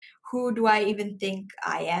who do I even think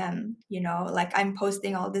I am? Like I'm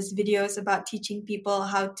posting all these videos about teaching people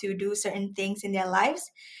how to do certain things in their lives.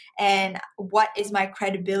 And what is my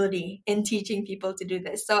credibility in teaching people to do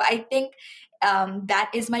this? So I think that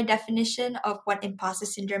is my definition of what imposter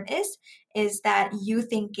syndrome is that you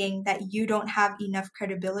thinking that you don't have enough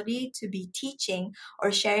credibility to be teaching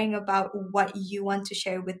or sharing about what you want to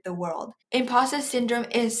share with the world. Imposter syndrome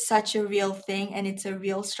is such a real thing and it's a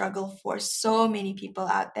real struggle for so many people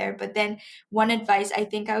out there. But then one advice I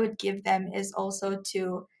think I would give them is also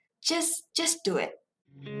to just do it.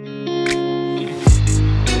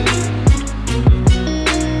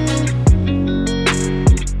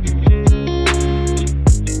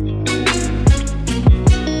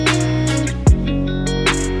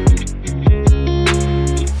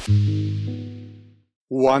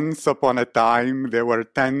 Once upon a time, there were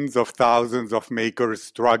tens of thousands of makers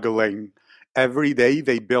struggling. Every day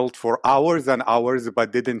they built for hours and hours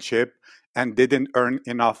but didn't ship and didn't earn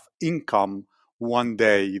enough income. One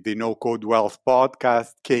day, the No Code Wealth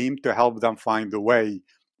podcast came to help them find a way.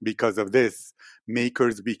 Because of this,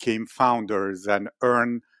 makers became founders and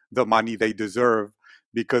earn the money they deserve.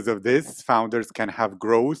 Because of this, founders can have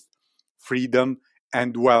growth, freedom,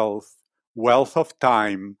 and wealth. Wealth of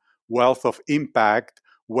time, wealth of impact,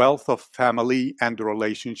 wealth of family and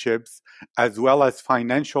relationships, as well as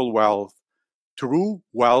financial wealth. True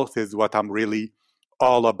wealth is what I'm really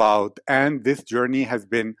all about. And this journey has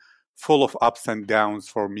been full of ups and downs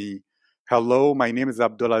for me. Hello, my name is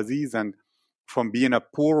Abdulaziz, and from being a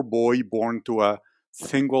poor boy born to a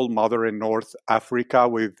single mother in North Africa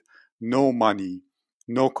with no money,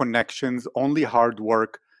 no connections, only hard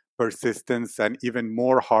work, persistence, and even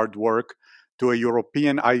more hard work, to a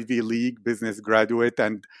European Ivy League business graduate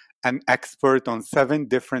and an expert on 7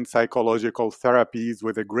 different psychological therapies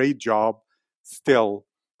with a great job. Still,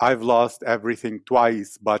 I've lost everything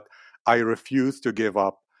twice, but I refuse to give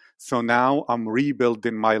up. So now I'm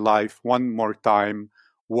rebuilding my life one more time,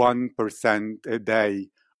 1% a day.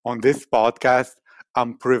 On this podcast,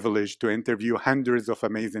 I'm privileged to interview hundreds of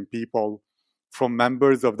amazing people, from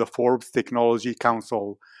members of the Forbes Technology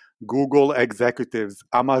Council, Google executives,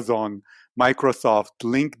 Amazon, Microsoft,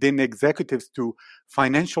 LinkedIn executives, to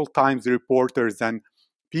Financial Times reporters and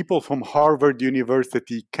people from Harvard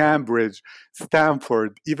University, Cambridge,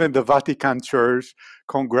 Stanford, even the Vatican Church,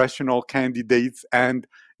 congressional candidates, and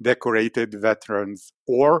decorated veterans,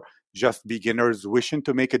 or just beginners wishing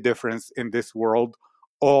to make a difference in this world.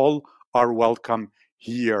 All are welcome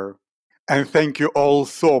here. And thank you all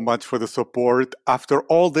so much for the support. After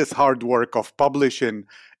all this hard work of publishing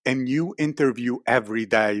a new interview every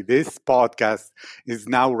day, this podcast is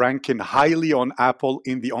now ranking highly on Apple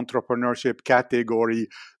in the entrepreneurship category,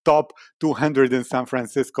 top 200 in San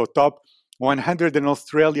Francisco, top 100 in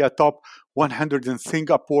Australia, top 100 in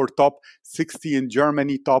Singapore, top 60 in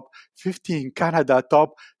Germany, top 50 in Canada,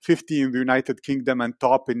 top 50 in the United Kingdom, and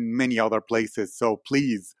top in many other places. So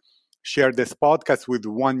please share this podcast with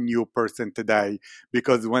one new person today,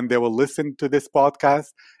 because when they will listen to this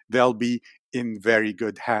podcast, they'll be in very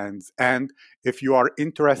good hands. And if you are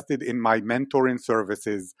interested in my mentoring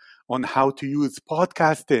services on how to use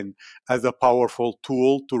podcasting as a powerful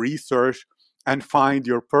tool to research and find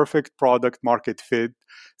your perfect product market fit,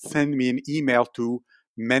 send me an email to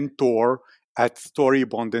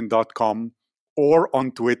mentor@storybonding.com or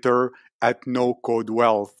on Twitter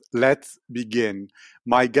 @NoCodeWealth. Let's begin.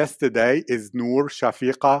 My guest today is Noor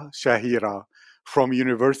Shafiqa Shahira, from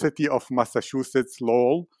University of Massachusetts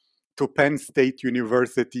Lowell to Penn State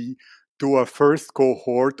University, to a first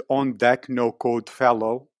cohort on deck No Code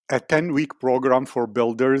Fellow, a 10-week program for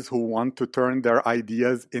builders who want to turn their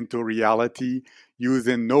ideas into reality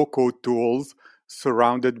using no code tools,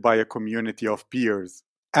 surrounded by a community of peers,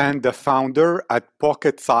 and the founder at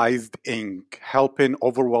Pocket Sized Inc., helping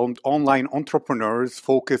overwhelmed online entrepreneurs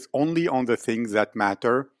focus only on the things that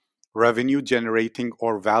matter, revenue generating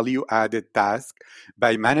or value added tasks,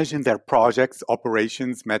 by managing their projects,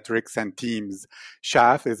 operations, metrics, and teams.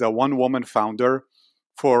 Shaf is a one-woman founder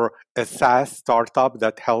for a SaaS startup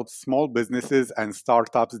that helps small businesses and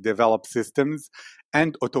startups develop systems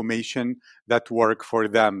and automation that work for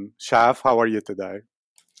them. Shaf, how are you today?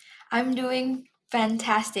 I'm doing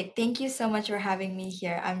fantastic. Thank you so much for having me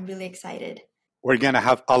here. I'm really excited. We're going to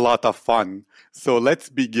have a lot of fun. So let's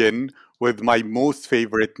begin with my most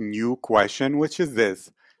favorite new question, which is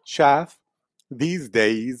this. Shaf, these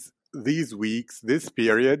days, these weeks, this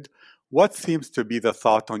period, what seems to be the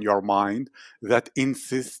thought on your mind that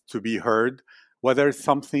insists to be heard, whether it's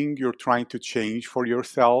something you're trying to change for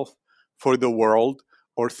yourself, for the world,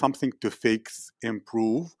 or something to fix,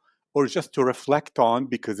 improve, or just to reflect on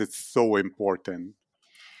because it's so important?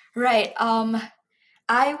 Right.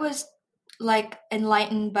 I was like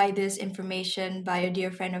enlightened by this information by a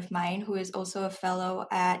dear friend of mine who is also a fellow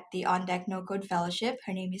at the On Deck No Code Fellowship.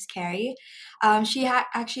 Her name is Carrie. She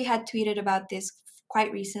actually had tweeted about this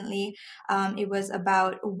quite recently. It was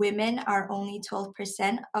about women are only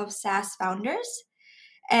 12% of SaaS founders.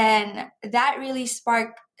 And that really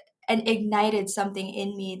sparked and ignited something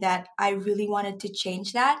in me that I really wanted to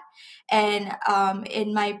change that. And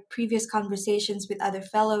in my previous conversations with other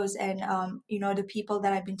fellows and the people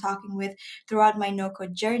that I've been talking with throughout my no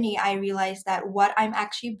code journey, I realized that what I'm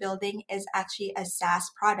actually building is actually a SaaS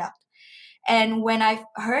product. And when I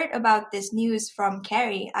heard about this news from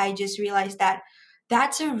Carrie, I just realized that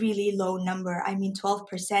that's a really low number. I mean,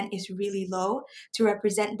 12% is really low to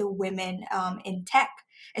represent the women in tech,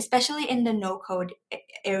 especially in the no code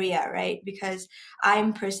area, right? Because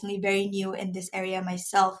I'm personally very new in this area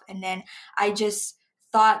myself. And then I just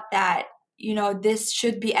thought that this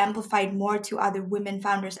should be amplified more to other women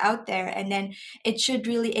founders out there, and then it should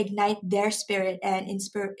really ignite their spirit and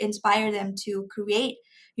inspire them to create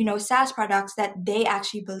SaaS products that they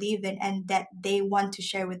actually believe in and that they want to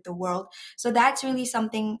share with the world. So that's really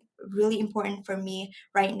something really important for me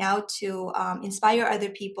right now to inspire other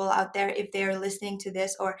people out there if they're listening to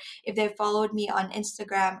this, or if they followed me on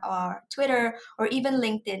Instagram or Twitter or even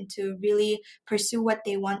LinkedIn, to really pursue what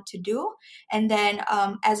they want to do. And then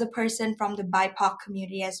as a person from the BIPOC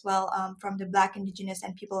community as well, from the Black, Indigenous,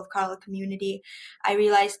 and people of color community, I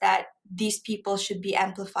realized that these people should be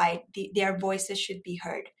amplified. Their voices should be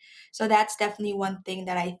heard. So that's definitely one thing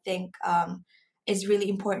that I think is really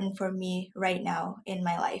important for me right now in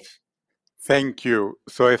my life. Thank you.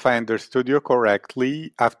 So, if I understood you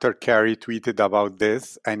correctly, after Carrie tweeted about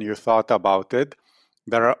this and you thought about it,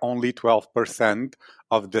 there are only 12%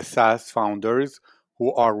 of the SaaS founders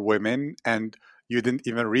who are women, and you didn't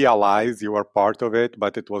even realize you were part of it,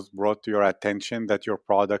 but it was brought to your attention that your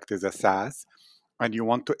product is a SaaS, and you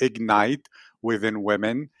want to ignite within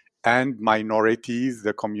women and minorities,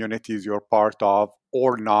 the communities you're part of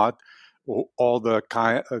or not, all the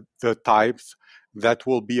types that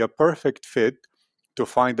will be a perfect fit to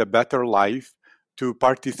find a better life, to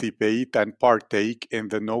participate and partake in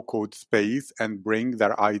the no code space and bring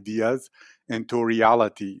their ideas into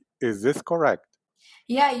reality. Is this correct?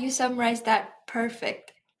 Yeah, you summarized that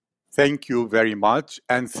perfect. Thank you very much.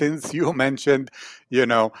 And since you mentioned, you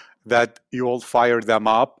know, that you all fired them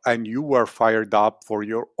up and you were fired up for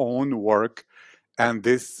your own work and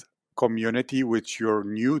this community which you're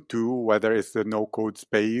new to, whether it's the no code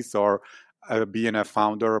space or being a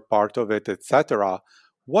founder, part of it, etc.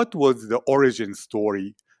 What was the origin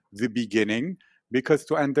story, the beginning? Because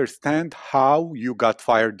to understand how you got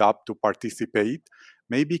fired up to participate,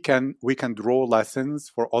 maybe can we can draw lessons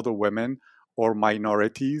for other women or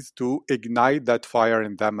minorities to ignite that fire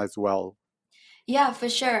in them as well. Yeah, for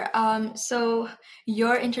sure. So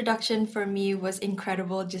your introduction for me was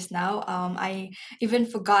incredible just now. I even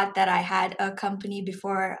forgot that I had a company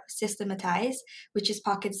before Systematize, which is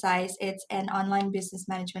Pocket Size. It's an online business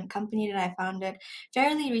management company that I founded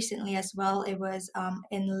fairly recently as well. It was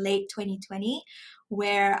in late 2020,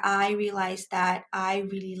 where I realized that I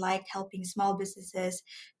really liked helping small businesses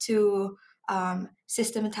to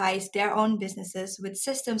systematize their own businesses with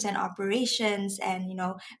systems and operations, and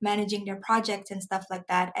managing their projects and stuff like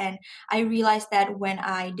that. And I realized that when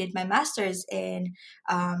I did my master's in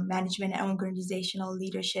management and organizational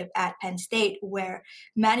leadership at Penn State, where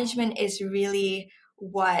management is really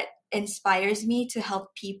what inspires me to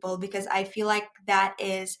help people, because I feel like that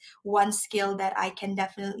is one skill that I can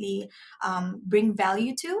definitely bring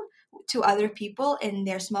value to other people in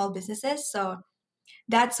their small businesses. So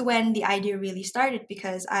that's when the idea really started,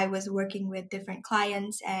 because I was working with different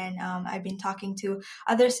clients, and I've been talking to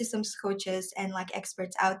other systems coaches and like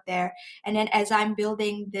experts out there. And then as I'm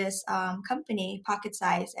building this company, Pocket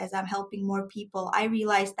Size, as I'm helping more people, I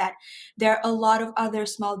realized that there are a lot of other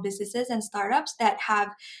small businesses and startups that have,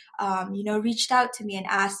 reached out to me and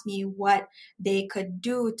asked me what they could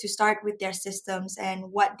do to start with their systems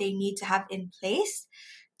and what they need to have in place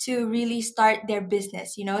to really start their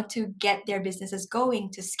business, to get their businesses going,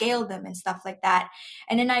 to scale them and stuff like that.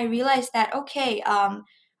 And then I realized that, okay,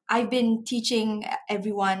 I've been teaching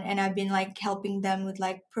everyone, and I've been like helping them with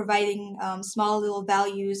like providing small little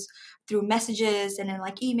values through messages and then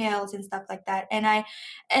like emails and stuff like that.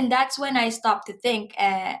 And that's when I stopped to think,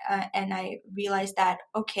 and I realized that,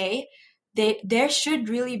 okay, there should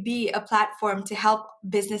really be a platform to help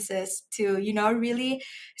businesses to really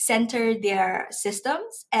center their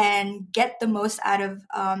systems and get the most out of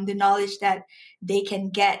the knowledge that they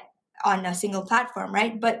can get on a single platform,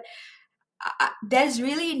 right? But there's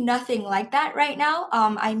really nothing like that right now.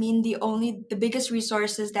 I mean, the biggest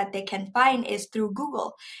resources that they can find is through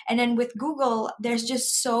Google. And then with Google, there's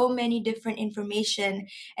just so many different information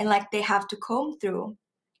and like they have to comb through,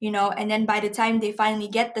 and then by the time they finally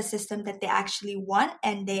get the system that they actually want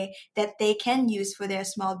and that they can use for their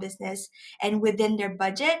small business and within their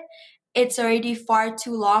budget, it's already far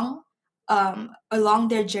too long along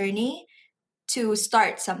their journey to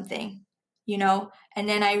start something. And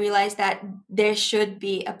then I realized that there should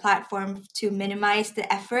be a platform to minimize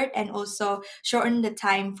the effort and also shorten the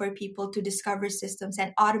time for people to discover systems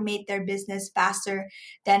and automate their business faster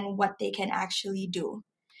than what they can actually do.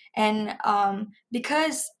 And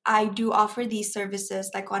because I do offer these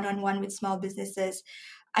services like one-on-one with small businesses,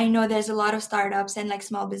 I know there's a lot of startups and like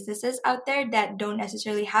small businesses out there that don't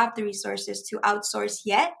necessarily have the resources to outsource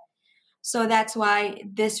yet. So that's why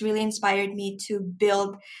this really inspired me to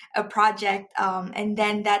build a project. And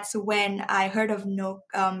then that's when I heard of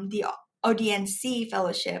the ODNC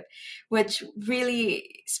fellowship, which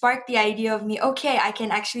really sparked the idea of me, okay, I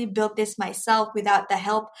can actually build this myself without the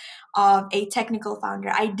help of a technical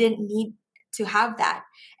founder. I didn't need to have that.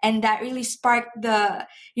 And that really sparked the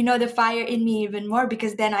fire in me even more,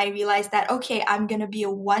 because then I realized that, okay, I'm going to be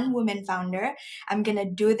a one woman founder. I'm going to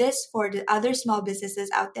do this for the other small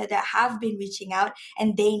businesses out there that have been reaching out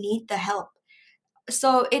and they need the help.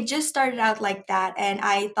 So it just started out like that. And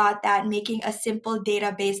I thought that making a simple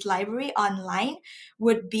database library online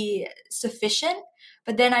would be sufficient.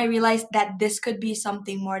 But then I realized that this could be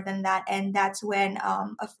something more than that. And that's when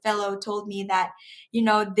a fellow told me that,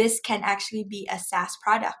 this can actually be a SaaS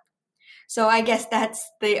product. So I guess that's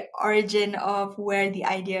the origin of where the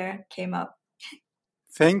idea came up.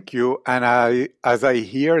 Thank you. And as I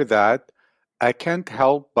hear that, I can't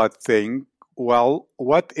help but think, well,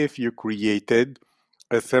 what if you created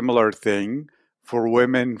a similar thing for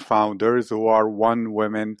women founders who are one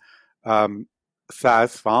women um,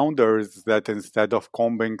 SaaS founders, that instead of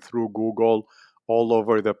combing through Google all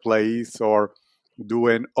over the place or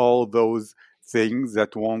doing all those things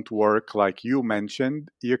that won't work, like you mentioned,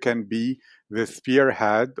 you can be the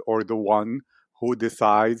spearhead or the one who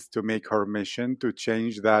decides to make her mission to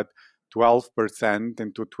change that 12%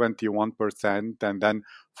 into 21% and then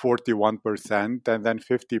 41% and then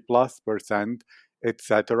 50 plus percent,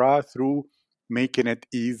 etc., through making it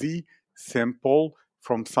easy, simple,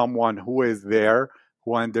 from someone who is there,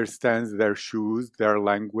 who understands their shoes, their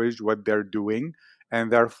language, what they're doing,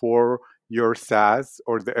 and therefore your SaaS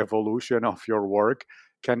or the evolution of your work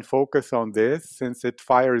can focus on this since it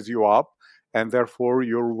fires you up and therefore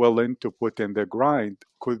you're willing to put in the grind.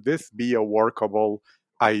 Could this be a workable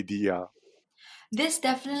idea? This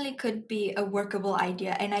definitely could be a workable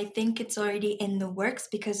idea, and I think it's already in the works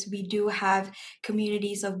because we do have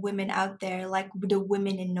communities of women out there, like the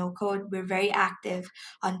Women in No Code. We're very active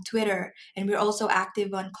on Twitter, and we're also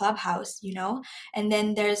active on Clubhouse. And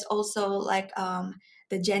then there's also like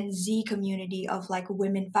the Gen Z community of like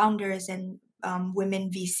women founders and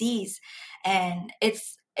women VCs, and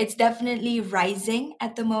it's definitely rising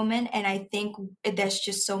at the moment, and I think there's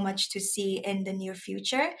just so much to see in the near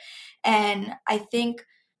future. And I think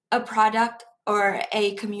a product or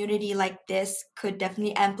a community like this could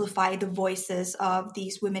definitely amplify the voices of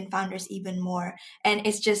these women founders even more. And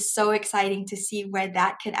it's just so exciting to see where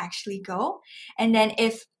that could actually go. And then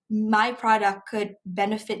if my product could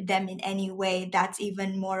benefit them in any way, that's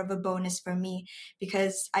even more of a bonus for me,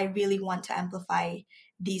 because I really want to amplify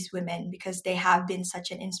these women because they have been such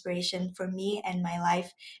an inspiration for me and my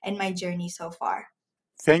life and my journey so far.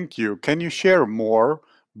 Thank you. Can you share more,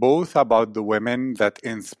 both about the women that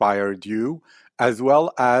inspired you, as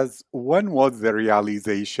well as when was the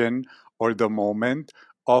realization or the moment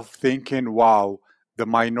of thinking, wow, the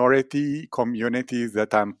minority communities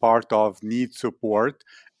that I'm part of need support.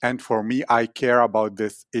 And for me, I care about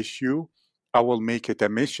this issue. I will make it a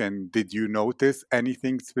mission. Did you notice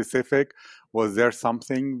anything specific? Was there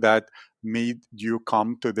something that made you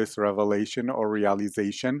come to this revelation or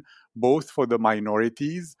realization, both for the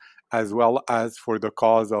minorities as well as for the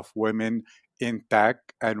cause of women in tech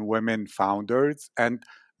and women founders, and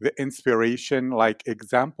the inspiration, like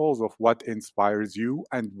examples of what inspires you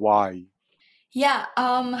and why? Yeah,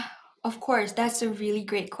 of course, that's a really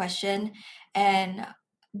great question. And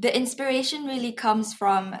the inspiration really comes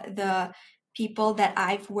from the people that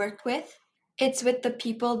I've worked with. It's with the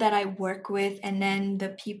people that I work with and then the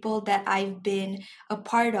people that I've been a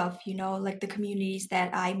part of, like the communities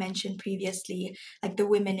that I mentioned previously, like the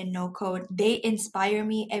Women in No Code. They inspire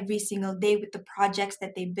me every single day with the projects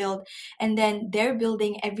that they build. And then they're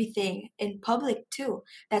building everything in public too.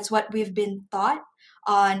 That's what we've been taught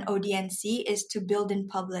on ODNC is to build in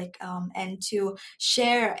public, and to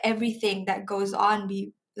share everything that goes on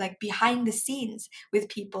like behind the scenes with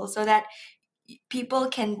people, so that people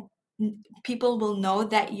can people will know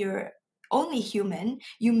that you're only human,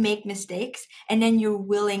 you make mistakes, and then you're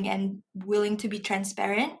willing to be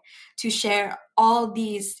transparent, to share all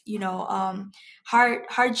these,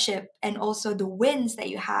 hardship and also the wins that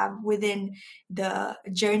you have within the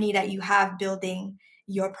journey that you have building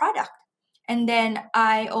your product. And then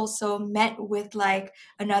I also met with like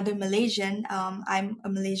another Malaysian. I'm a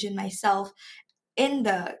Malaysian myself, in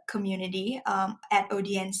the community, at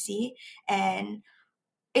ODNC. And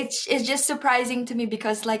it's just surprising to me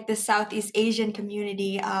because like the Southeast Asian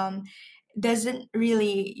community, doesn't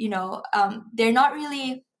really, they're not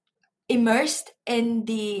really immersed in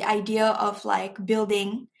the idea of like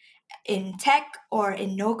building in tech or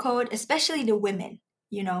in no code, especially the women,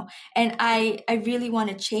 and I really want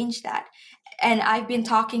to change that. And I've been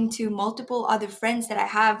talking to multiple other friends that I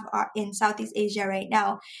have in Southeast Asia right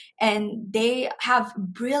now, and they have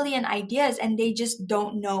brilliant ideas and they just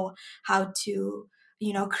don't know how to,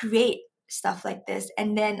 create stuff like this.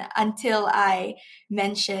 And then until I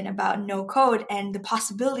mention about no code and the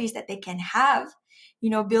possibilities that they can have,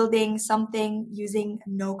 building something using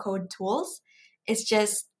no code tools, it's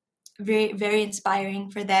just very, very inspiring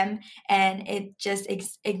for them. And it just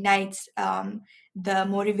ignites, the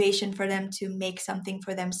motivation for them to make something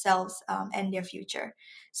for themselves, and their future.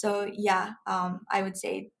 So yeah, I would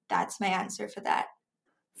say that's my answer for that.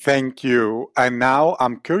 Thank you. And now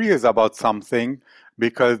I'm curious about something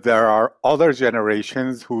because there are other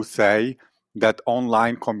generations who say that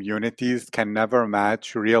online communities can never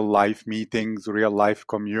match real life meetings, real life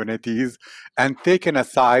communities, and taken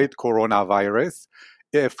aside coronavirus.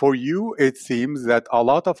 For you, it seems that a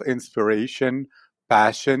lot of inspiration,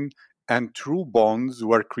 passion, and true bonds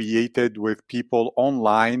were created with people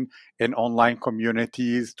online in online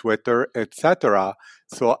communities, Twitter, etc.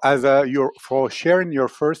 So, as for sharing your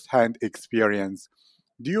first-hand experience,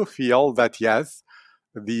 do you feel that yes,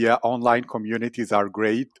 the online communities are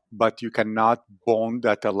great, but you cannot bond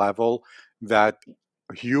at a level that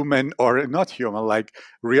human or not human, like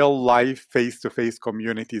real life face-to-face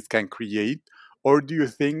communities can create? Or do you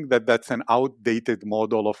think that that's an outdated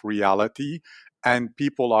model of reality and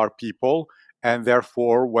people are people? And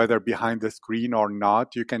therefore, whether behind the screen or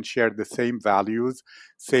not, you can share the same values,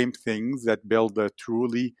 same things that build a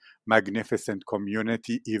truly magnificent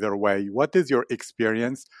community either way. What is your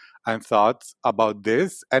experience and thoughts about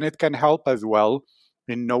this? And it can help as well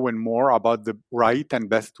in knowing more about the right and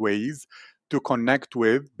best ways to connect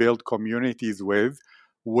with, build communities with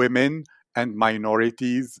women and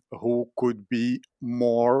minorities who could be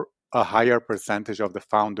more a higher percentage of the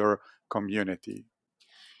founder community.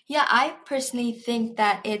 Yeah, I personally think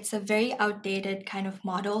that it's a very outdated kind of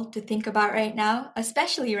model to think about right now,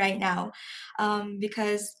 especially right now,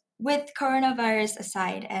 because with coronavirus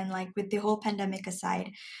aside and like with the whole pandemic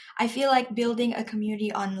aside, I feel like building a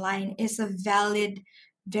community online is a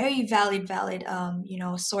very valid,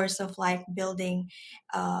 source of like building,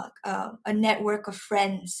 a network of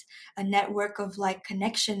friends, a network of like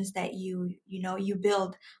connections that you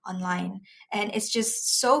build online. And it's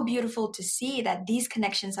just so beautiful to see that these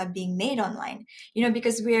connections are being made online,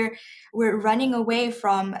 because we're running away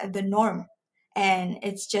from the norm, and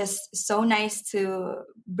it's just so nice to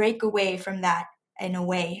break away from that, in a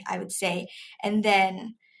way, I would say. And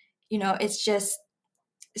then, it's just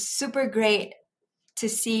super great to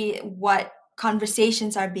see what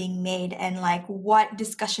conversations are being made and like what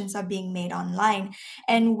discussions are being made online.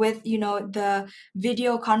 And with, the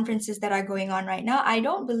video conferences that are going on right now, I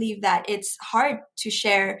don't believe that it's hard to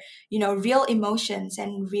share, real emotions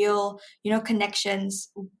and real, connections,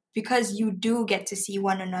 because you do get to see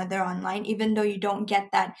one another online. Even though you don't get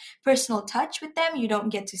that personal touch with them, you don't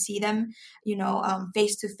get to see them,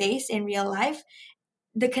 face to face in real life.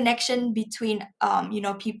 The connection between,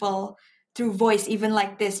 people through voice, even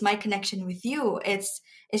like this, my connection with you, it's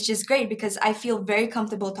just great because I feel very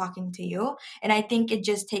comfortable talking to you. And I think it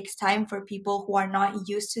just takes time for people who are not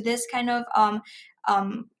used to this kind of,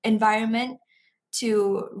 environment,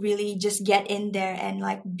 to really just get in there and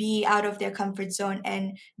like be out of their comfort zone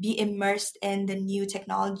and be immersed in the new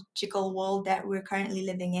technological world that we're currently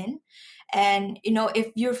living in. And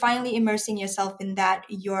if you're finally immersing yourself in that,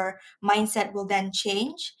 your mindset will then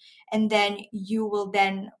change, and then you will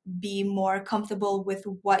then be more comfortable with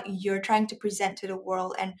what you're trying to present to the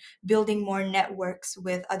world, and building more networks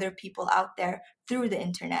with other people out there through the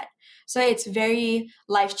internet. So it's very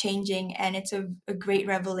life changing, and it's a great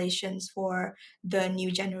revelations for the new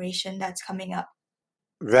generation that's coming up.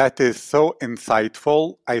 That is so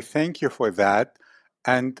insightful. I thank you for that.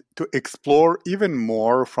 and to explore even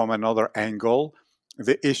more from another angle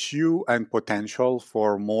the issue and potential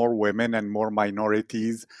for more women and more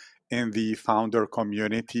minorities in the founder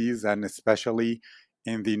communities and especially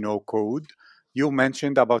in the no code. You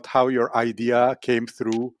mentioned about how your idea came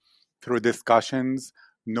through discussions,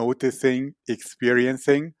 noticing,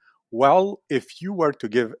 experiencing. Well, if you were to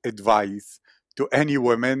give advice to any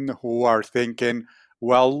women who are thinking,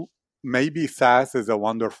 well, maybe SaaS is a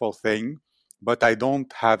wonderful thing, but I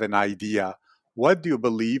don't have an idea. What do you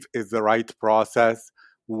believe is the right process,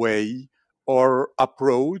 way, or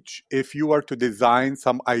approach if you are to design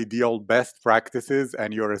some ideal best practices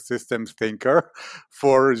and you're a systems thinker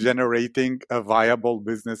for generating a viable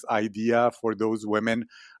business idea for those women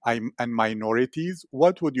and minorities?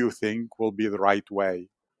 What would you think will be the right way?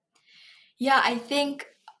 Yeah, I think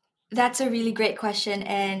that's a really great question,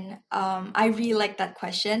 and I really like that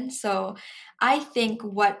question. So, I think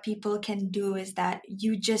what people can do is that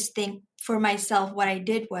you just think for myself, what I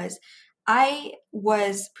did was I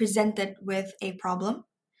was presented with a problem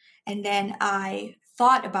and then I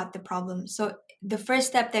thought about the problem. So, the first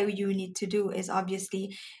step that you need to do is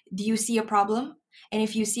obviously, do you see a problem? And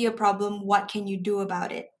if you see a problem, what can you do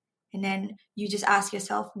about it? And then you just ask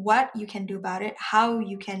yourself what you can do about it, how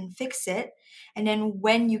you can fix it, and then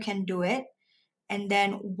when you can do it, and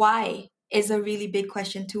then why is a really big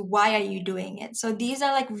question too. Why are you doing it? So these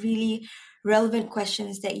are like really relevant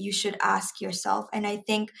questions that you should ask yourself. And I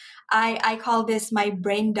think I call this my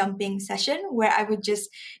brain dumping session, where I would just,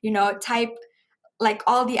 type like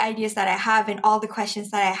all the ideas that I have and all the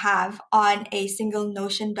questions that I have on a single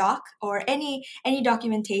Notion doc, or any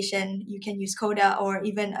documentation. You can use Coda or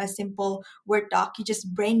even a simple Word doc. You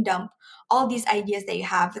just brain dump all these ideas that you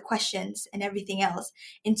have, the questions and everything else,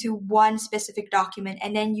 into one specific document,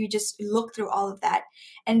 and then you just look through all of that,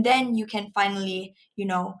 and then you can finally,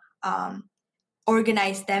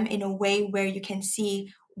 organize them in a way where you can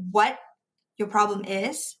see what your problem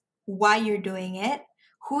is, why you're doing it,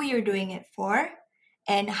 who you're doing it for,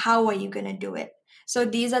 and how are you going to do it. So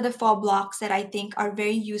these are the 4 blocks that I think are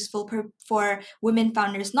very useful for women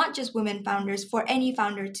founders, not just women founders, for any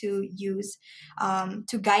founder to use,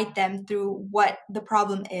 to guide them through what the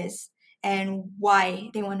problem is and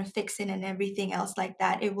why they want to fix it and everything else like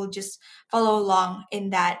that. It will just follow along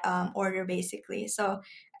in that order, basically. So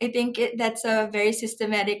I think that's a very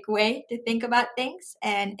systematic way to think about things,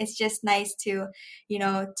 and it's just nice to,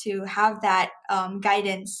 to have that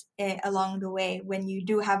guidance along the way when you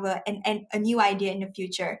do have a new idea in the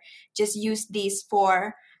future. Just use these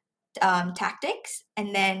 4 tactics,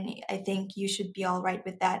 and then I think you should be all right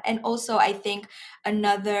with that. And also, I think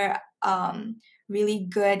another really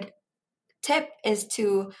good tip is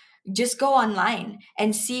to just go online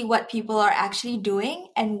and see what people are actually doing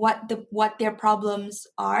and what their problems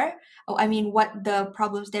are. I mean, what the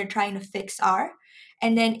problems they're trying to fix are.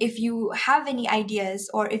 And then if you have any ideas,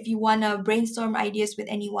 or if you want to brainstorm ideas with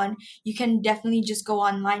anyone, you can definitely just go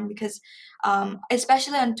online, because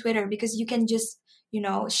especially on Twitter, because you can just,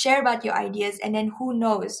 share about your ideas, and then who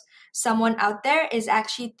knows, someone out there is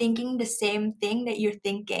actually thinking the same thing that you're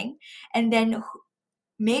thinking, and then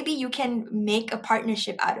maybe you can make a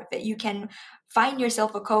partnership out of it. You can find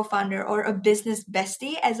yourself a co-founder or a business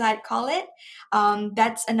bestie, as I'd call it.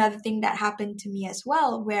 That's another thing that happened to me as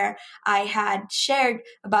well, where I had shared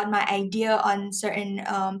about my idea on certain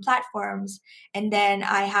platforms, and then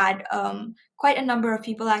I had quite a number of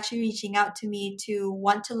people actually reaching out to me to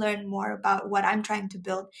want to learn more about what I'm trying to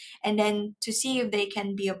build, and then to see if they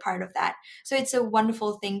can be a part of that. So it's a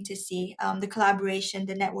wonderful thing to see, the collaboration,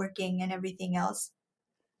 the networking, and everything else.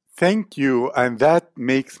 Thank you. And that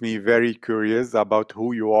makes me very curious about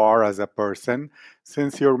who you are as a person.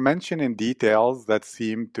 Since you're mentioning details that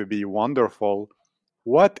seem to be wonderful,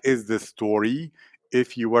 what is the story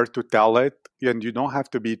if you were to tell it? And you don't have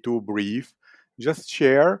to be too brief, just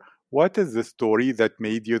share what is the story that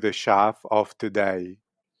made you the chef of today?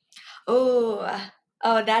 Oh,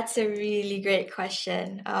 oh, that's a really great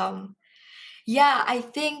question. Yeah, I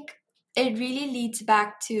think it really leads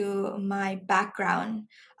back to my background,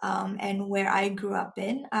 and where I grew up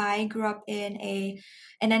in. I grew up in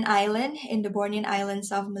an island in the Bornean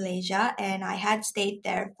Islands of Malaysia, and I had stayed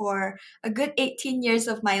there for a good 18 years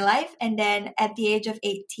of my life. And then at the age of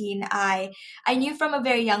 18, I knew from a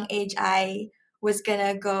very young age I was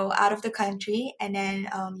gonna go out of the country, and then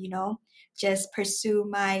just pursue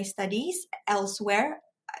my studies elsewhere,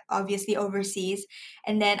 obviously overseas.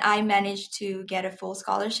 And then I managed to get a full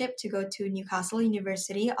scholarship to go to Newcastle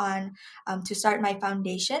University on, to start my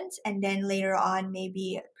foundations, and then later on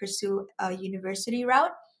maybe pursue a university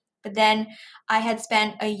route. But then I had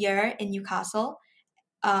spent a year in Newcastle,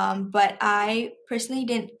 But I personally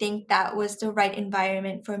didn't think that was the right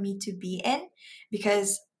environment for me to be in,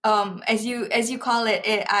 because as you call it,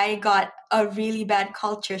 I got a really bad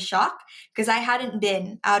culture shock, because I hadn't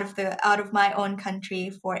been out of my own country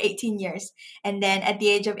for 18 years, and then at the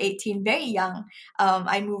age of 18, very young,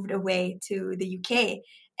 I moved away to the UK,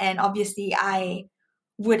 and obviously I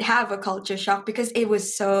would have a culture shock because it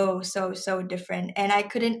was so different, and I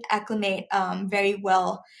couldn't acclimate very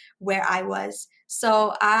well where I was.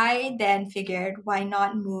 So I then figured, why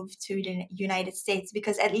not move to the United States?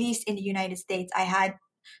 Because at least in the United States, I had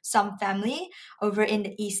some family over in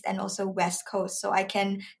the East and also West Coast. So I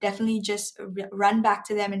can definitely just run back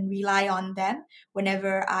to them and rely on them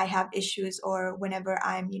whenever I have issues or whenever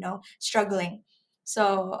I'm, struggling.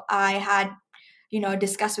 So I had,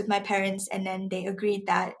 discussed with my parents, and then they agreed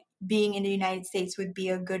that being in the United States would be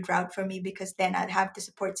a good route for me, because then I'd have the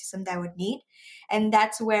support system that I would need. And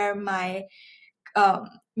that's where my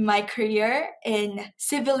career in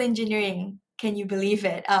civil engineering, can you believe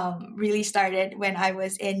it, really started when I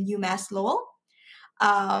was in UMass Lowell.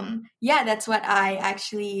 Yeah, that's what I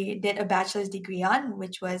actually did a bachelor's degree on,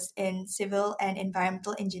 which was in civil and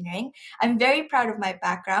environmental engineering. I'm very proud of my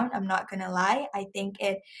background. I'm not going to lie. I think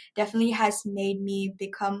it definitely has made me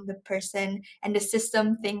become the person and the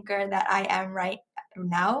system thinker that I am right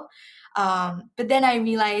now. But then I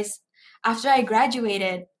realized after I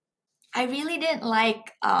graduated, I really didn't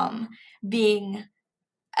like being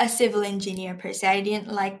a civil engineer per se. I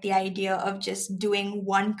didn't like the idea of just doing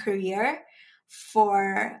one career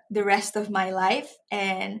for the rest of my life.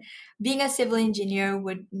 And being a civil engineer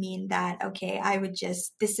would mean that, okay,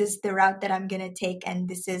 this is the route that I'm going to take, and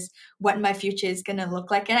this is what my future is going to look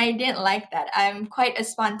like. And I didn't like that. I'm quite a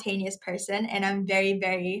spontaneous person, and I'm very,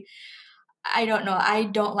 very, I don't know. I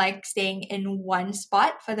don't like staying in one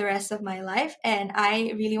spot for the rest of my life. And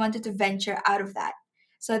I really wanted to venture out of that.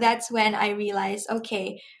 So that's when I realized,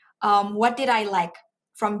 okay, what did I like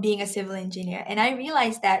from being a civil engineer? And I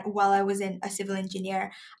realized that while I was in a civil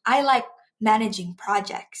engineer, I like managing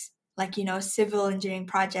projects, like, civil engineering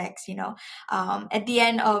projects. At the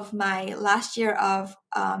end of my last year of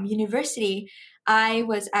university, I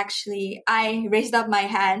raised up my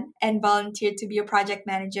hand and volunteered to be a project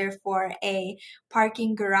manager for a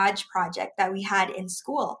parking garage project that we had in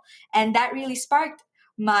school. And that really sparked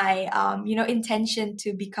my, intention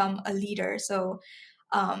to become a leader. So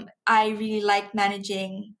I really like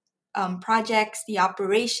managing projects, the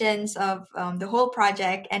operations of the whole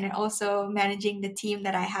project, and then also managing the team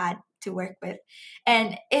that I had to work with.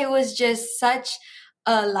 And it was just such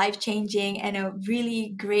a life changing and a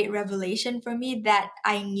really great revelation for me, that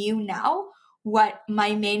I knew now what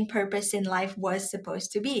my main purpose in life was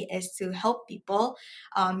supposed to be, is to help people,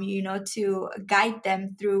 to guide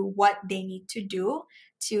them through what they need to do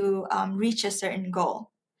to reach a certain goal.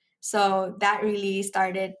 So that really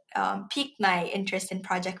piqued my interest in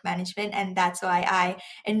project management. And that's why I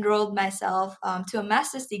enrolled myself to a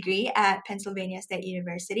master's degree at Pennsylvania State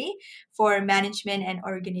University for management and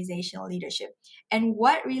organizational leadership. And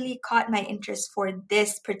what really caught my interest for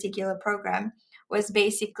this particular program was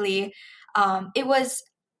basically, it was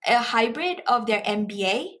a hybrid of their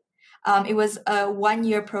MBA. It was a 1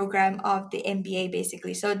 year program of the MBA,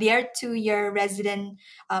 basically. So their 2 year resident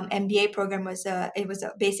MBA program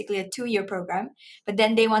basically a 2 year program, but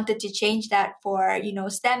then they wanted to change that for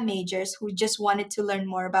STEM majors who just wanted to learn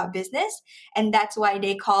more about business, and that's why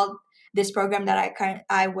they called this program that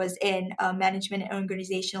I was in, management and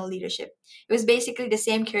organizational leadership. It was basically the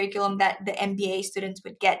same curriculum that the MBA students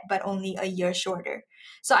would get, but only a year shorter.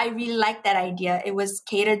 So I really liked that idea. It was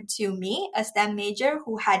catered to me, a STEM major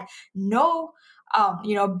who had no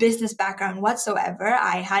business background whatsoever.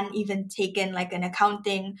 I hadn't even taken like an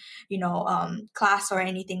accounting class or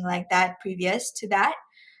anything like that previous to that.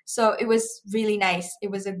 So it was really nice.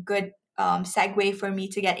 It was a good segue for me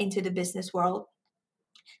to get into the business world.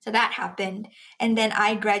 So that happened. And then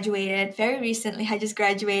I graduated very recently. I just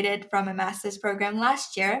graduated from a master's program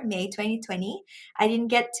last year, May 2020. I didn't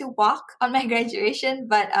get to walk on my graduation,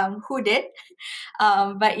 but who did?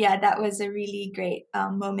 But yeah, that was a really great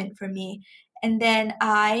moment for me. And then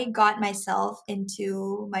I got myself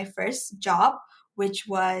into my first job, which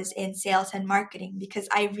was in sales and marketing, because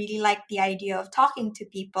I really liked the idea of talking to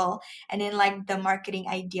people, and then like the marketing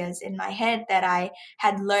ideas in my head that I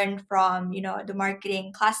had learned from, the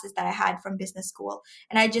marketing classes that I had from business school.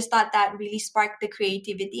 And I just thought that really sparked the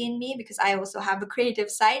creativity in me, because I also have a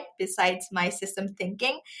creative side besides my system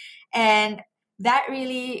thinking. And that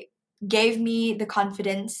really gave me the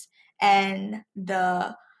confidence and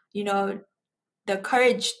the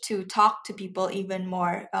courage to talk to people even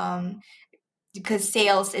more. because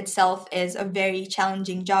sales itself is a very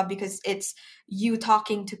challenging job, because it's you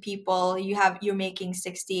talking to people. You're making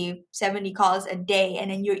 60-70 calls a day, and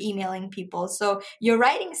then you're emailing people. So your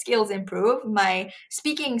writing skills improve, my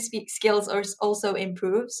speaking skills are also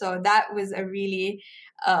improve. So that was a really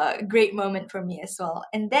great moment for me as well.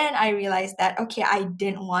 And then I realized that, okay, I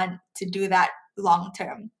didn't want to do that long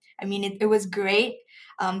term. I mean, it was great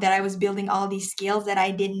that I was building all these skills that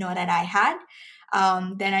I didn't know that I had.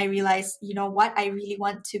 Then I realized, you know what, I really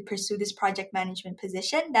want to pursue this project management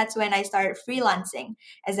position. That's when I started freelancing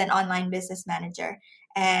as an online business manager.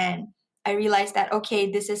 And I realized that,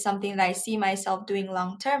 okay, this is something that I see myself doing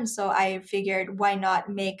long term. So I figured, why not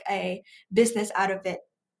make a business out of it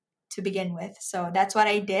to begin with? So that's what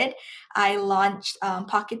I did. I launched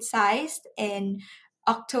Pocket Sized in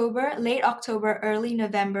late October, early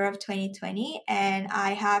November of 2020, and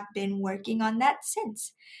I have been working on that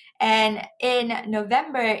since. And in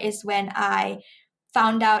November is when I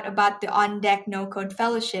found out about the On Deck No Code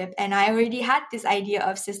Fellowship, and I already had this idea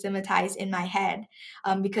of Systematize in my head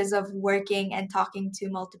because of working and talking to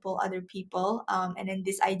multiple other people, and then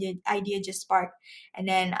this idea just sparked. And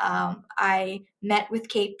then I met with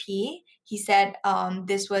KP. He said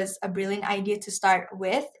this was a brilliant idea to start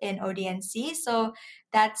with in ODNC. So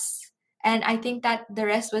that's and I think that the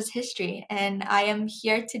rest was history. And I am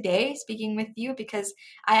here today speaking with you because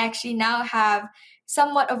I actually now have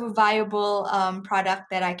somewhat of a viable product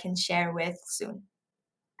that I can share with soon.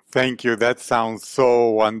 Thank you. That sounds so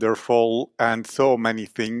wonderful, and so many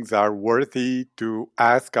things are worthy to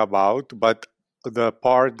ask about. But the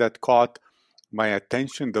part that caught my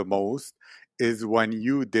attention the most is when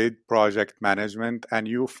you did project management and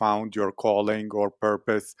you found your calling or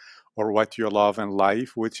purpose or what you love in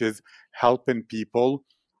life, which is helping people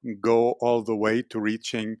go all the way to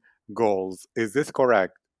reaching goals. Is this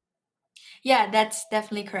correct? Yeah, that's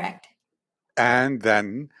definitely correct. And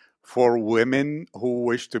then for women who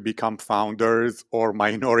wish to become founders or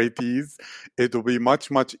minorities, it will be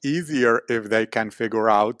much, much easier if they can figure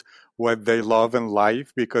out what they love in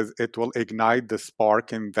life, because it will ignite the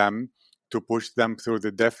spark in them to push them through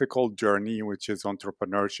the difficult journey, which is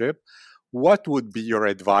entrepreneurship. What would be your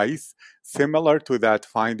advice, similar to that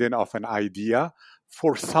finding of an idea,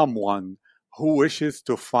 for someone who wishes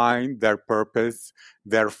to find their purpose,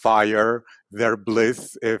 their fire, their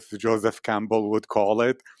bliss, if Joseph Campbell would call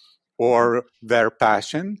it, or their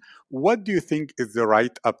passion? What do you think is the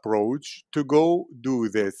right approach to go do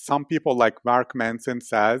this? Some people, like Mark Manson,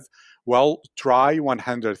 says, well, try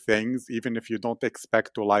 100 things, even if you don't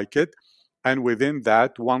expect to like it. And within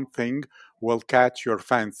that, one thing will catch your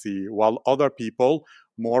fancy, while other people,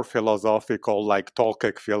 more philosophical, like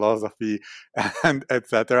Tolkien philosophy and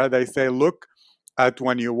etc., they say, look at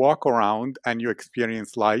when you walk around and you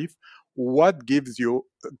experience life, what gives you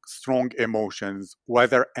strong emotions,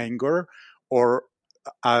 whether anger or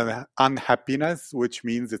unhappiness, which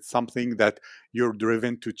means it's something that you're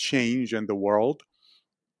driven to change in the world,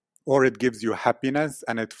 or it gives you happiness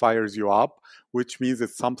and it fires you up, which means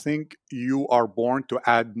it's something you are born to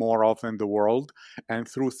add more of in the world. And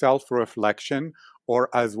through self reflection,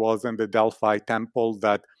 or as was in the Delphi temple,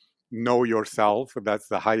 that know yourself, that's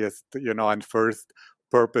the highest, and first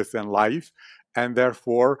purpose in life. And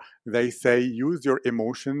therefore, they say use your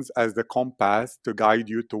emotions as the compass to guide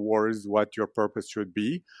you towards what your purpose should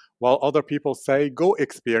be. While other people say go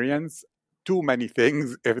experience too many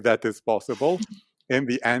things if that is possible. In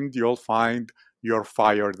the end, you'll find your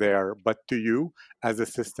fire there. But to you, as a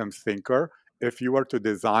systems thinker, if you were to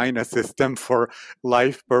design a system for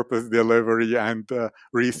life purpose delivery and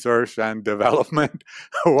research and development,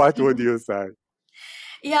 what would you say?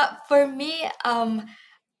 Yeah, for me,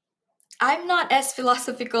 I'm not as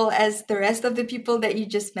philosophical as the rest of the people that you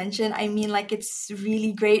just mentioned. I mean, like, it's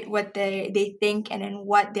really great what they think and then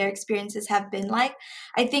what their experiences have been like.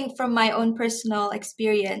 I think from my own personal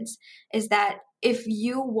experience is that if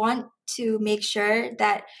you want to make sure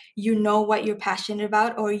that you know what you're passionate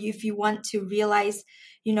about, or if you want to realize,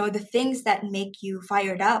 the things that make you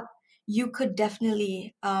fired up, you could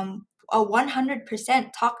definitely a 100%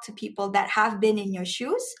 talk to people that have been in your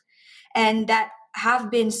shoes and that have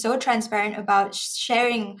been so transparent about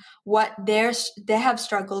sharing what they have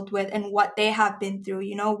struggled with and what they have been through,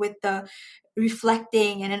 with the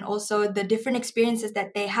reflecting and then also the different experiences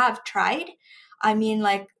that they have tried. I mean,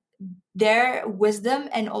 like, their wisdom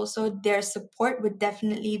and also their support would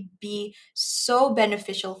definitely be so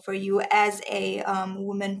beneficial for you as a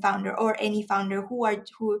woman founder, or any founder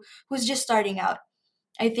who's just starting out.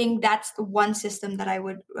 I think that's the one system that I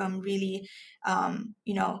would really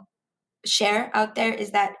share out there,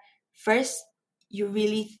 is that first, you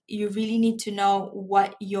really need to know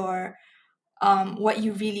what your what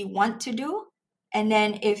you really want to do. And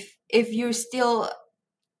then if you're still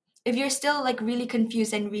like really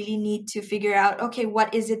confused and really need to figure out, okay,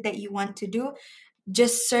 what is it that you want to do,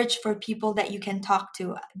 just search for people that you can talk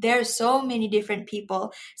to. There are so many different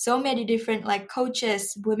people, so many different like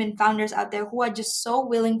coaches, women founders out there who are just so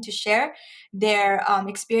willing to share their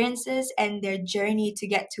experiences and their journey to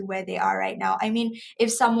get to where they are right now. I mean,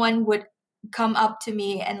 if someone would come up to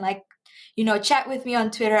me and like, chat with me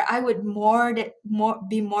on Twitter, I would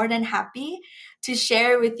be more than happy to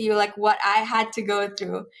share with you like what I had to go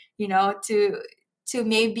through, to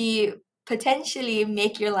maybe potentially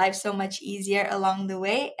make your life so much easier along the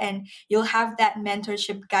way, and you'll have that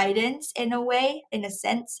mentorship guidance in a way, in a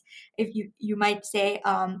sense, if you might say,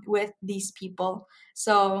 with these people.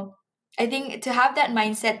 So I think to have that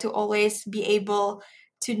mindset, to always be able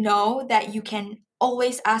to know that you can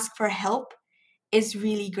always ask for help, is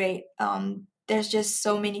really great. There's just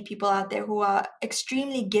so many people out there who are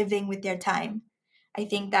extremely giving with their time. I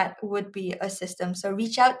think that would be a system. So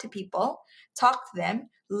reach out to people, talk to them,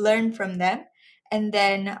 learn from them, and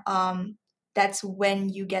then that's when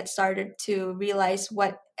you get started to realize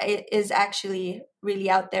what is actually really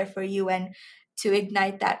out there for you, and to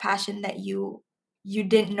ignite that passion that you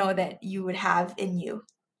didn't know that you would have in you.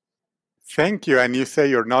 Thank you. And you say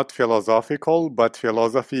you're not philosophical, but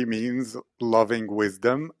philosophy means loving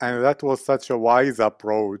wisdom. And that was such a wise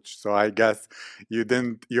approach. So I guess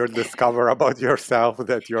you'll discover about yourself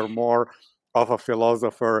that you're more of a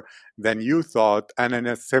philosopher than you thought. And in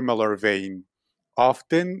a similar vein,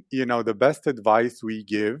 often, the best advice we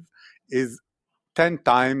give is 10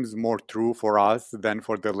 times more true for us than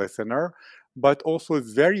for the listener, but also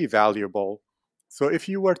is very valuable. So if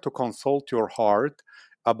you were to consult your heart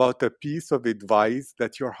about a piece of advice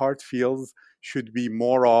that your heart feels should be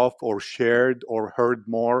more of, or shared or heard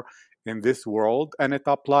more in this world, and it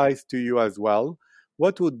applies to you as well,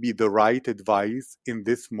 what would be the right advice in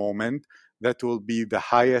this moment that will be the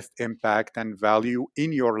highest impact and value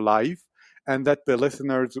in your life, and that the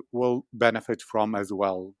listeners will benefit from as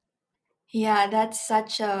well? Yeah,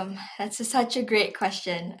 such a great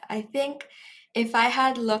question. I think if I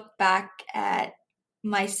had looked back at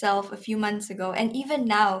myself a few months ago, and even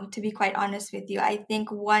now, to be quite honest with you, I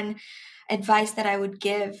think one advice that I would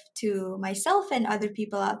give to myself and other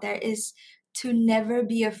people out there is to never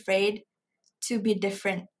be afraid to be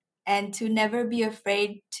different, and to never be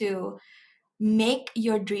afraid to make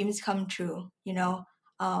your dreams come true.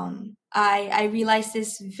 I realized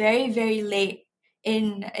this very, very late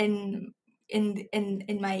in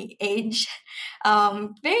my age.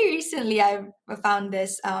 Very recently I found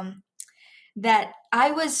this, that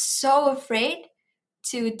I was so afraid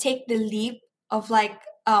to take the leap of like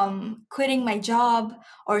quitting my job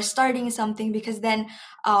or starting something, because then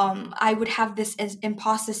I would have this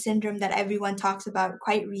imposter syndrome that everyone talks about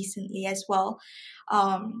quite recently as well.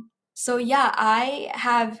 So yeah, I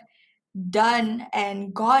have done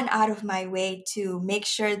and gone out of my way to make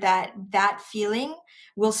sure that that feeling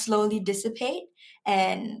will slowly dissipate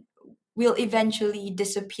and will eventually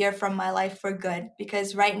disappear from my life for good.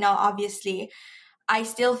 Because right now, obviously, I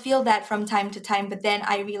still feel that from time to time, but then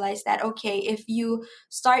I realize that, okay, if you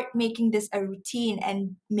start making this a routine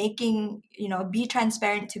and making, be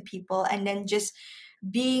transparent to people, and then just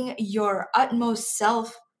being your utmost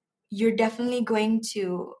self, you're definitely going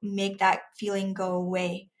to make that feeling go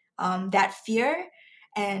away. That fear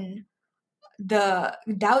and the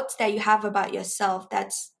doubts that you have about yourself,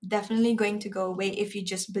 that's definitely going to go away if you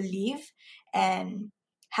just believe and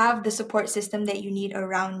have the support system that you need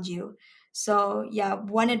around you. So yeah,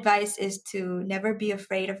 one advice is to never be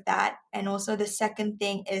afraid of that. And also the second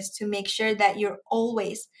thing is to make sure that you're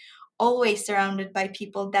always surrounded by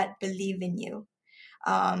people that believe in you.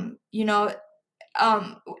 um, you know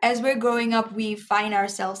as we're growing up, we find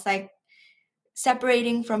ourselves like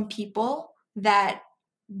separating from people that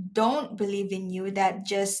don't believe in you, that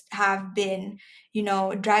just have been,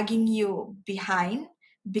 dragging you behind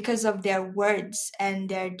because of their words and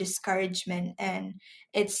their discouragement. And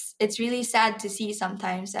it's really sad to see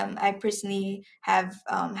sometimes. I personally have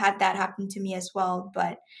had that happen to me as well,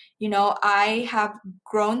 but I have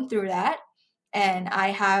grown through that, and I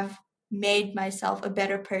have made myself a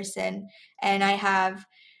better person, and I have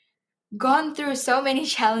gone through so many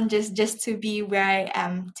challenges just to be where I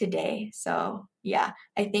am today. So, yeah,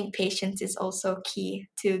 I think patience is also key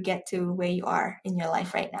to get to where you are in your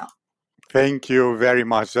life right now. Thank you very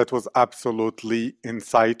much. That was absolutely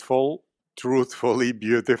insightful, truthfully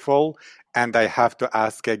beautiful. And I have to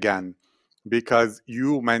ask again, because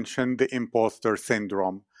you mentioned the imposter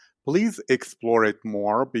syndrome. Please explore it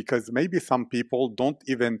more, because maybe some people don't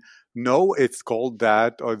even know it's called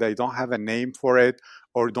that, or they don't have a name for it,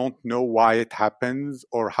 or don't know why it happens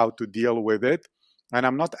or how to deal with it. And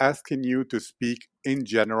I'm not asking you to speak in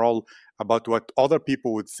general about what other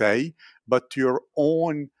people would say, but to your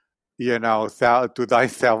own, to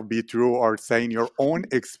thyself be true, or saying your own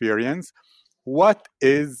experience. What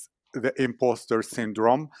is the imposter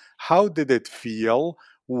syndrome? How did it feel?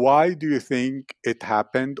 Why do you think it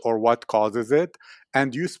happened, or what causes it?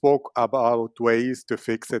 And you spoke about ways to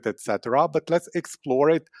fix it, etc. But let's explore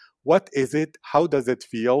it. What is it? How does it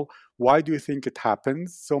feel? Why do you think it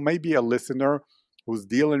happens? So maybe a listener who's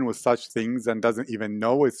dealing with such things and doesn't even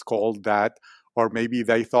know it's called that, or maybe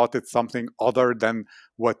they thought it's something other than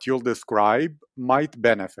what you'll describe, might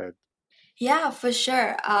benefit. Yeah, for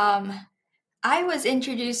sure. I was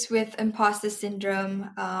introduced with imposter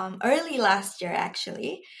syndrome early last year,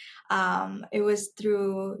 actually. It was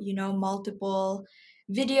through, multiple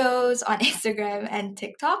videos on Instagram and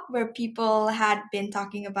TikTok where people had been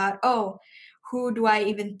talking about, oh, who do I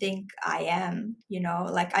even think I am?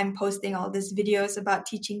 Like I'm posting all these videos about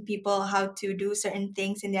teaching people how to do certain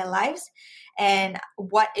things in their lives. And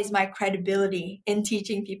what is my credibility in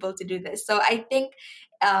teaching people to do this? So I think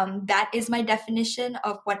that is my definition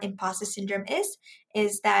of what imposter syndrome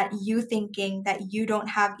is that you thinking that you don't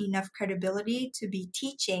have enough credibility to be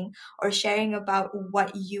teaching or sharing about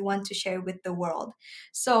what you want to share with the world.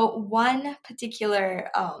 So one particular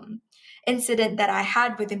incident that I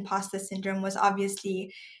had with imposter syndrome was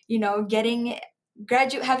obviously, getting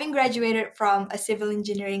having graduated from a civil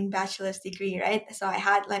engineering bachelor's degree, right? So I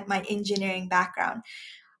had like my engineering background,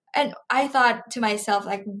 and I thought to myself,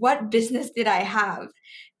 like, what business did I have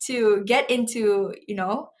to get into,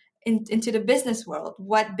 into the business world?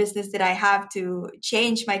 What business did I have to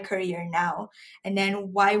change my career now? And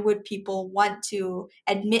then why would people want to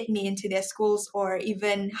admit me into their schools or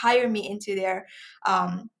even hire me into their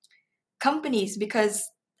um, companies? Because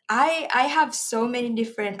I have so many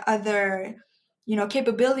different other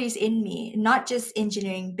capabilities in me, not just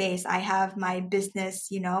engineering based. I have my business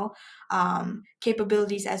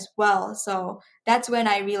capabilities as well. So that's when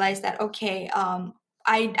I realized that, okay,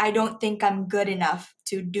 I don't think I'm good enough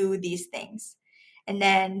to do these things. And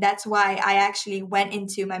then that's why I actually went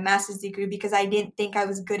into my master's degree, because I didn't think I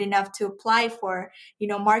was good enough to apply for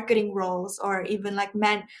marketing roles or even like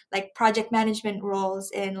project management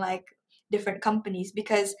roles in like different companies,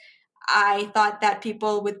 because I thought that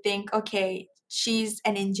people would think, okay, she's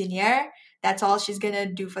an engineer. That's all she's going to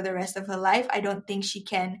do for the rest of her life. I don't think she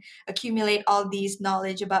can accumulate all these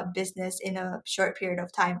knowledge about business in a short period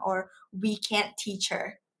of time, or we can't teach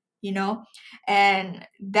her, you know? And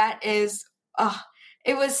that is, oh,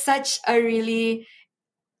 it was such a really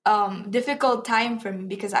difficult time for me,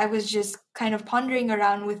 because I was just kind of pondering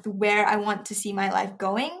around with where I want to see my life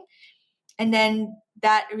going. And then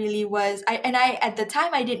that really was I at the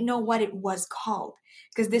time I didn't know what it was called,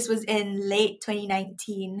 because this was in late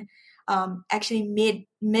 2019, actually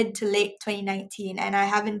mid to late 2019, and I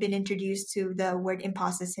haven't been introduced to the word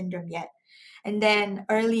imposter syndrome yet. And then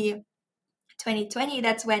early 2020,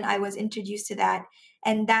 that's when I was introduced to that.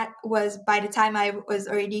 And that was by the time I was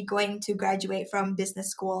already going to graduate from business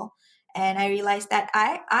school. And I realized that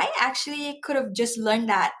I actually could have just learned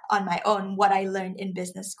that on my own, what I learned in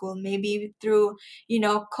business school, maybe through,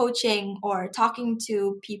 coaching or talking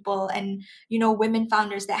to people and, women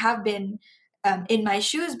founders that have been in my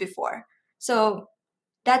shoes before. So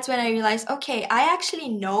that's when I realized, okay, I actually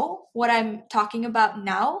know what I'm talking about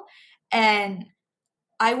now. And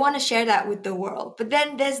I want to share that with the world. But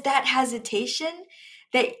then there's that hesitation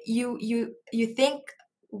that you think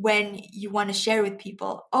when you want to share with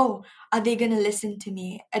people, oh, are they going to listen to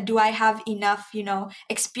me? Do I have enough,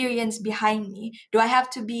 experience behind me? Do I have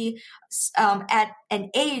to be at an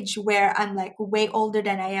age where I'm like way older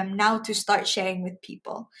than I am now to start sharing with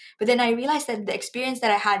people? But then I realized that the experience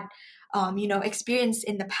that I had, experienced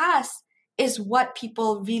in the past is what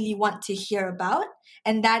people really want to hear about.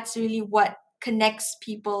 And that's really what connects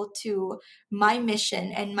people to my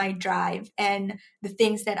mission and my drive and the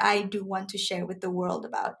things that I do want to share with the world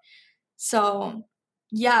about. So,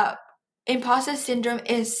 yeah, imposter syndrome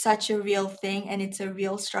is such a real thing, and it's a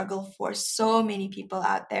real struggle for so many people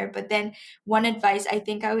out there. But then one advice I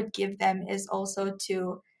think I would give them is also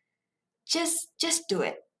to just do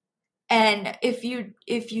it. And if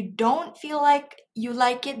you don't feel like you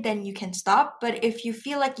like it, then you can stop. But if you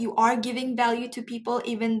feel like you are giving value to people,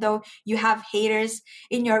 even though you have haters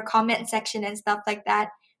in your comment section and stuff like that,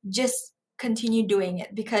 just continue doing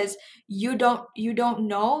it, because you don't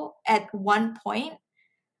know at one point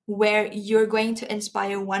where you're going to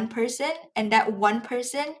inspire one person, and that one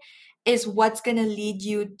person is what's going to lead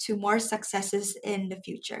you to more successes in the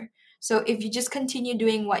future. So if you just continue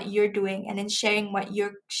doing what you're doing and then sharing what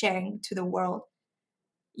you're sharing to the world,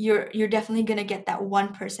 you're definitely going to get that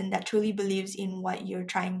one person that truly believes in what you're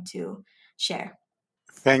trying to share.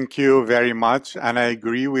 Thank you very much. And I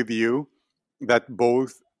agree with you that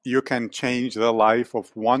both you can change the life of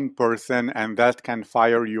one person and that can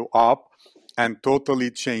fire you up and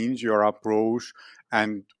totally change your approach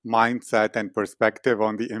and mindset and perspective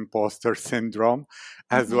on the imposter syndrome,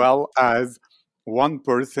 as Mhm. well as one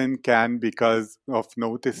person can, because of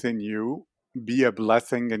noticing you, be a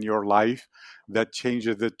blessing in your life that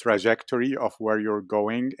changes the trajectory of where you're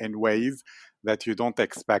going in ways that you don't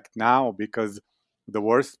expect now. Because the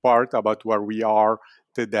worst part about where we are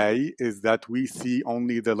today is that we see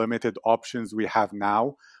only the limited options we have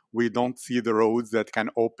now. We don't see the roads that can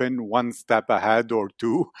open one step ahead or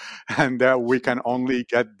two, and that we can only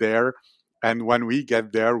get there. And when we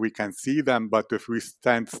get there, we can see them. But if we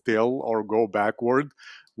stand still or go backward,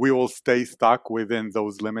 we will stay stuck within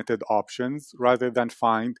those limited options rather than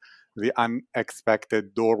find the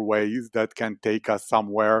unexpected doorways that can take us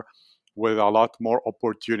somewhere with a lot more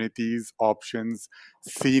opportunities, options,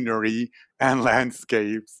 scenery, and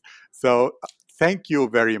landscapes. So, thank you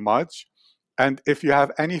very much. And if you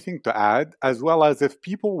have anything to add, as well as if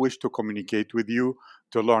people wish to communicate with you,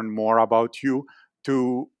 to learn more about you,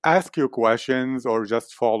 to ask you questions, or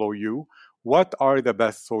just follow you, what are the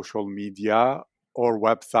best social media or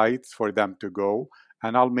websites for them to go?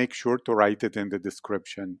 And I'll make sure to write it in the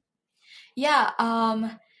description. Yeah,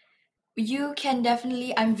 you can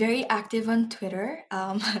definitely. I'm very active on Twitter.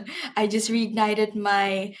 I just reignited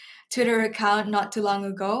my Twitter account not too long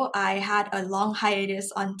ago. I had a long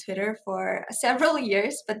hiatus on Twitter for several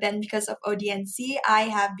years, but then because of ODNC, I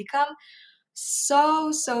have become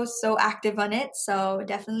so active on it. So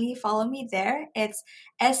definitely follow me there. It's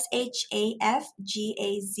SHAFGAZ.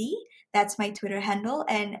 That's my Twitter handle,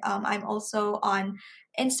 and I'm also on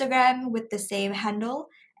Instagram with the same handle.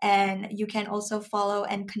 And you can also follow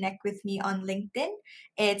and connect with me on LinkedIn.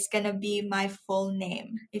 It's gonna be my full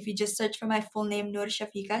name. If you just search for my full name, Nur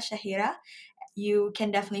Shafika Shahira, you can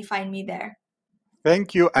definitely find me there.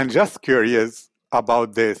 Thank you. And just curious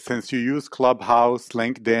about this, since you use Clubhouse,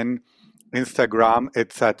 LinkedIn, Instagram,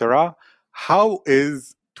 etc., how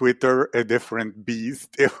is Twitter a different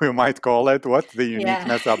beast, if we might call it? What's the Yeah.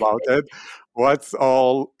 uniqueness about it? What's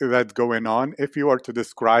all that going on? If you were to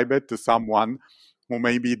describe it to someone who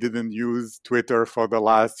maybe didn't use Twitter for the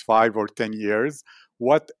last 5 or 10 years,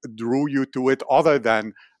 what drew you to it other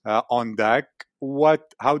than on deck?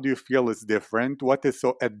 How do you feel is different? What is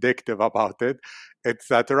so addictive about it,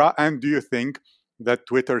 etc.? And do you think that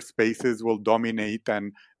Twitter Spaces will dominate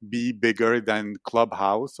and be bigger than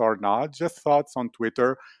Clubhouse or not? Just thoughts on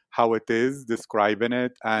Twitter, how it is, describing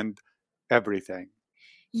it, and everything.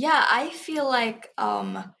 Yeah, I feel like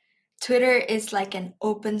Twitter is like an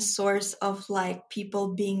open source of like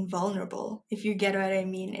people being vulnerable, if you get what I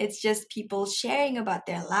mean. It's just people sharing about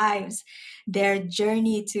their lives, their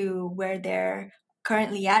journey to where they're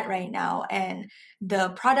currently at right now, and the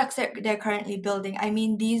products that they're currently building. I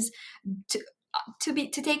mean, these to,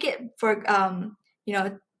 to take it for you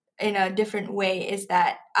know in a different way is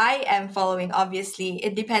that I am following, obviously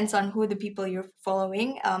it depends on who the people you're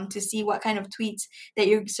following, to see what kind of tweets that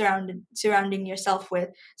you're surrounding yourself with.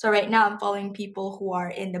 So right now I'm following people who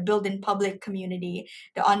are in the build in public community,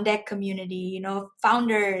 the on deck community,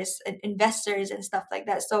 founders and investors and stuff like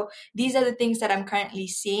that. So these are the things that I'm currently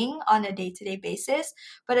seeing on a day-to-day basis.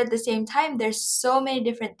 But at the same time, there's so many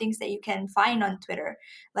different things that you can find on Twitter,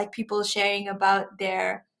 like people sharing about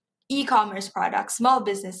their e-commerce products, small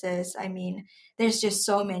businesses. I mean, there's just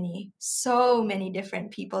so many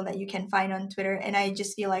different people that you can find on Twitter. And I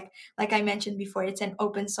just feel like I mentioned before, it's an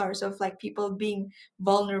open source of like people being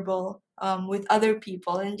vulnerable with other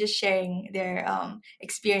people and just sharing their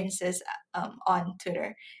experiences on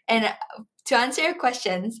Twitter. And to answer your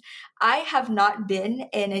questions, I have not been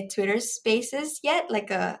in a Twitter spaces yet, like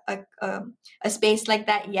a space like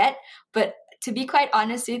that yet. But to be quite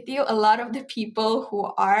honest with you, a lot of the people who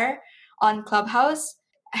are on Clubhouse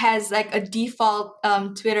has like a default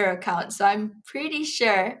Twitter account. So I'm pretty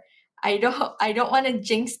sure, I don't want to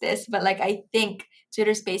jinx this, but like I think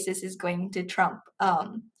Twitter Spaces is going to trump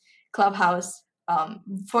Clubhouse,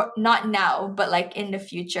 for not now, but like in the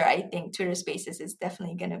future. I think Twitter Spaces is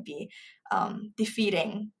definitely going to be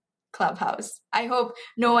defeating Clubhouse. I hope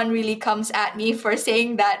no one really comes at me for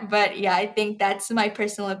saying that, but yeah, I think that's my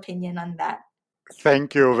personal opinion on that.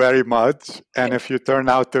 Thank you very much. And if you turn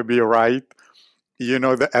out to be right,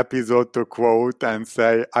 the episode to quote and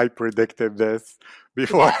say, I predicted this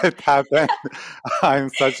before Yeah. it happened. I'm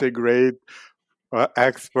such a great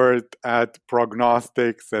expert at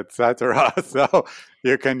prognostics, etc. So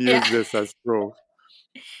you can Yeah. use this as proof.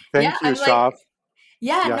 Yeah. Thank you, I'm like, Shaf.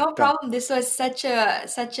 yeah, Yeah, no problem. This was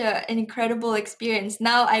an incredible experience.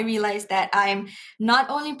 Now I realize that I'm not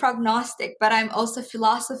only prognostic, but I'm also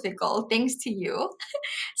philosophical, thanks to you.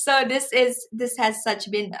 So this has such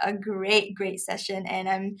been a great session, and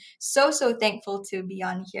I'm so thankful to be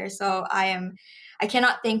on here. So I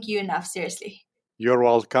cannot thank you enough, seriously. you're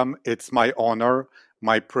welcome. It's my honor,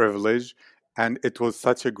 my privilege, and it was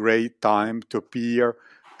such a great time to peer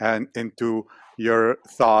and into your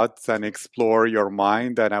thoughts and explore your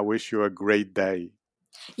mind. And I wish you a great day.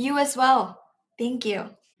 You as well. Thank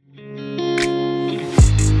you.